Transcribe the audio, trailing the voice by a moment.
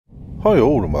Hi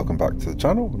all and welcome back to the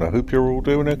channel, and I hope you're all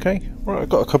doing okay. Right, I've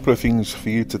got a couple of things for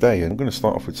you today, and I'm going to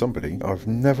start off with somebody I've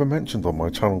never mentioned on my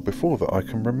channel before that I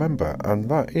can remember, and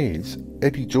that is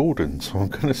Eddie Jordan. So I'm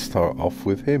going to start off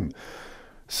with him.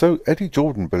 So Eddie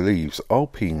Jordan believes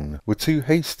Alpine were too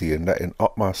hasty in letting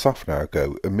Otmar Szafnauer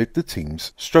go amid the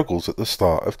team's struggles at the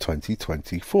start of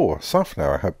 2024.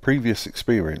 Szafnauer had previous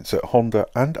experience at Honda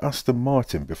and Aston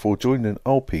Martin before joining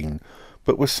Alpine,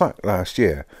 but was sacked last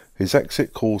year. His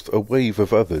exit caused a wave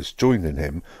of others joining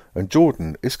him, and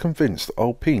Jordan is convinced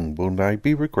Alpine will now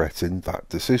be regretting that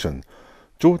decision.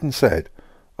 Jordan said,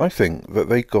 "I think that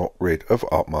they got rid of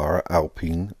Otmar at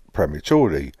Alpine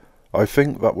prematurely. I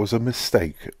think that was a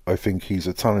mistake. I think he's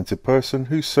a talented person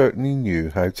who certainly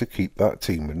knew how to keep that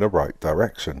team in the right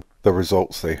direction. The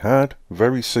results they had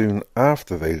very soon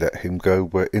after they let him go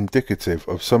were indicative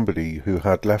of somebody who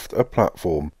had left a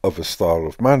platform of a style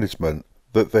of management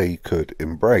that they could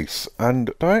embrace." And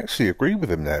I actually agree with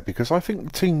him there, because I think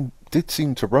the team did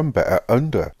seem to run better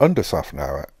under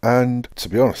Szafnauer, and to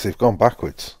be honest, they've gone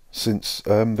backwards since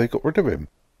they got rid of him.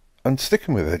 And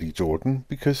sticking with Eddie Jordan,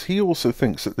 because he also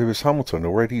thinks that Lewis Hamilton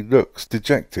already looks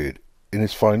dejected in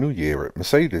his final year at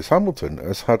Mercedes. Hamilton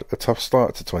has had a tough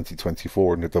start to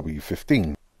 2024 in the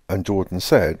W15, and Jordan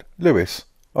said, "Lewis,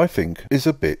 I think, is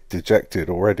a bit dejected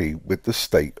already with the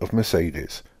state of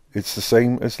Mercedes. It's the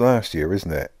same as last year,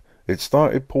 isn't it? It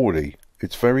started poorly.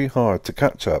 It's very hard to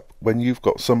catch up when you've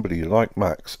got somebody like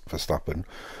Max Verstappen,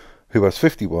 who has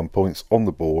 51 points on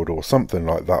the board or something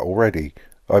like that already.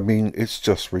 I mean, it's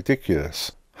just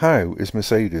ridiculous. How is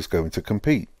Mercedes going to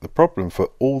compete? The problem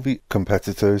for all the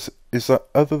competitors is that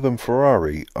other than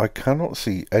Ferrari, I cannot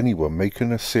see anyone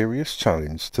making a serious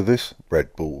challenge to this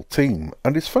Red Bull team."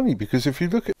 And it's funny, because if you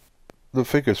look at the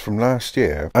figures from last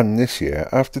year and this year,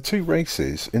 after two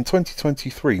races, in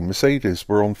 2023 Mercedes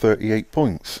were on 38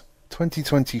 points.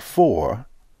 2024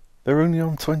 they're only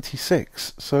on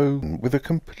 26. So with a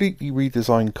completely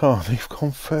redesigned car, they've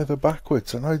gone further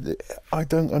backwards, and I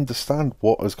don't understand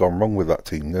what has gone wrong with that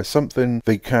team. There's something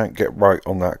they can't get right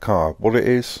on that car. What it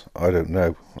is, I don't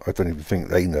know. I don't even think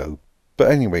they know.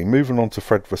 But anyway, moving on to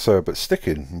Fred Vasseur, but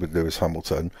sticking with Lewis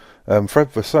Hamilton,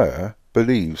 Fred Vasseur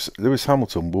believes Lewis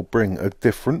Hamilton will bring a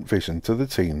different vision to the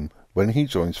team when he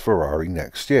joins Ferrari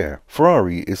next year.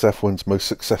 Ferrari is F1's most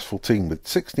successful team with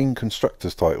 16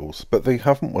 constructors titles, but they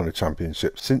haven't won a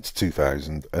championship since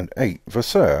 2008.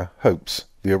 Vasseur hopes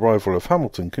the arrival of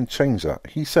Hamilton can change that.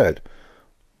 He said,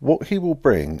 "What he will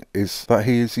bring is that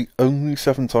he is the only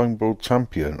 7-time world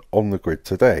champion on the grid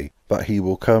today, that he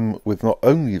will come with not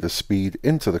only the speed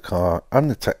into the car and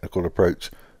the technical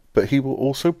approach, but he will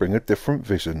also bring a different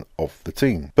vision of the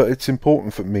team. But it's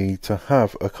important for me to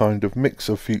have a kind of mix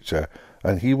of future,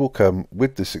 and he will come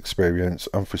with this experience,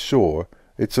 and for sure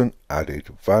it's an added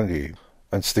value."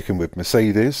 And sticking with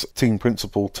Mercedes, team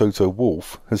principal Toto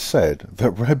Wolff has said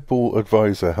that Red Bull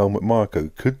advisor Helmut Marko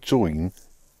could join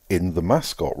in the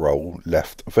mascot role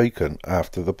left vacant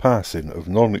after the passing of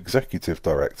non-executive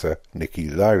director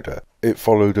Niki Lauda. It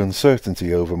followed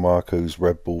uncertainty over Marko's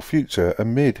Red Bull future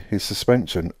amid his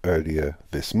suspension earlier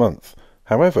this month.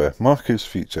 However, Marko's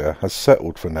future has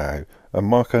settled for now, and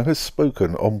Marko has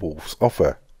spoken on Wolff's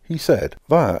offer. He said,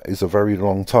 "That is a very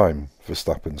long time,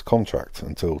 Verstappen's contract,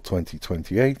 until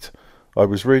 2028. I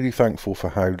was really thankful for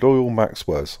how loyal Max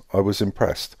was. I was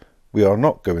impressed. We are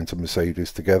not going to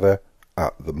Mercedes together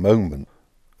at the moment."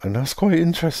 And that's quite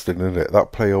interesting, isn't it?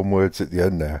 That play on words at the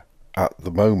end there. At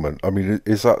the moment. I mean,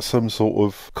 is that some sort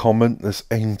of comment that's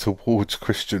aimed towards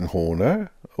Christian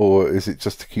Horner? Or is it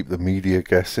just to keep the media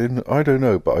guessing? I don't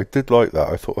know, but I did like that.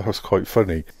 I thought that was quite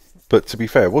funny. But to be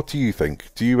fair, what do you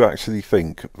think? Do you actually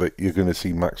think that you're going to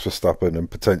see Max Verstappen and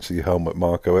potentially Helmut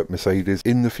Marko at Mercedes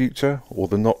in the future, or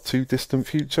the not too distant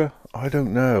future? I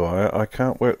don't know. I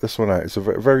can't work this one out. It's a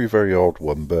very, very odd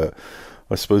one, but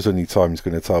I suppose only time's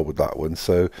going to tell with that one.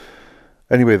 So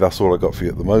anyway, that's all I got for you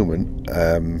at the moment.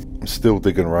 I'm still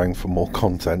digging around for more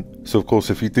content. So of course,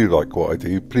 if you do like what I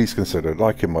do, please consider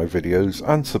liking my videos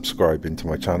and subscribing to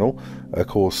my channel. Of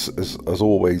course, as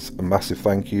always, a massive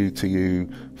thank you to you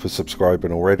for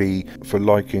subscribing already, for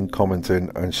liking, commenting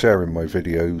and sharing my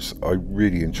videos. I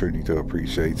really and truly do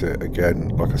appreciate it. Again,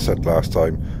 like I said last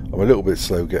time, I'm a little bit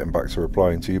slow getting back to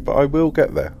replying to you, but I will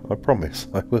get there. I promise,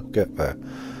 I will get there.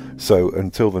 So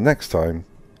until the next time,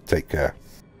 take care.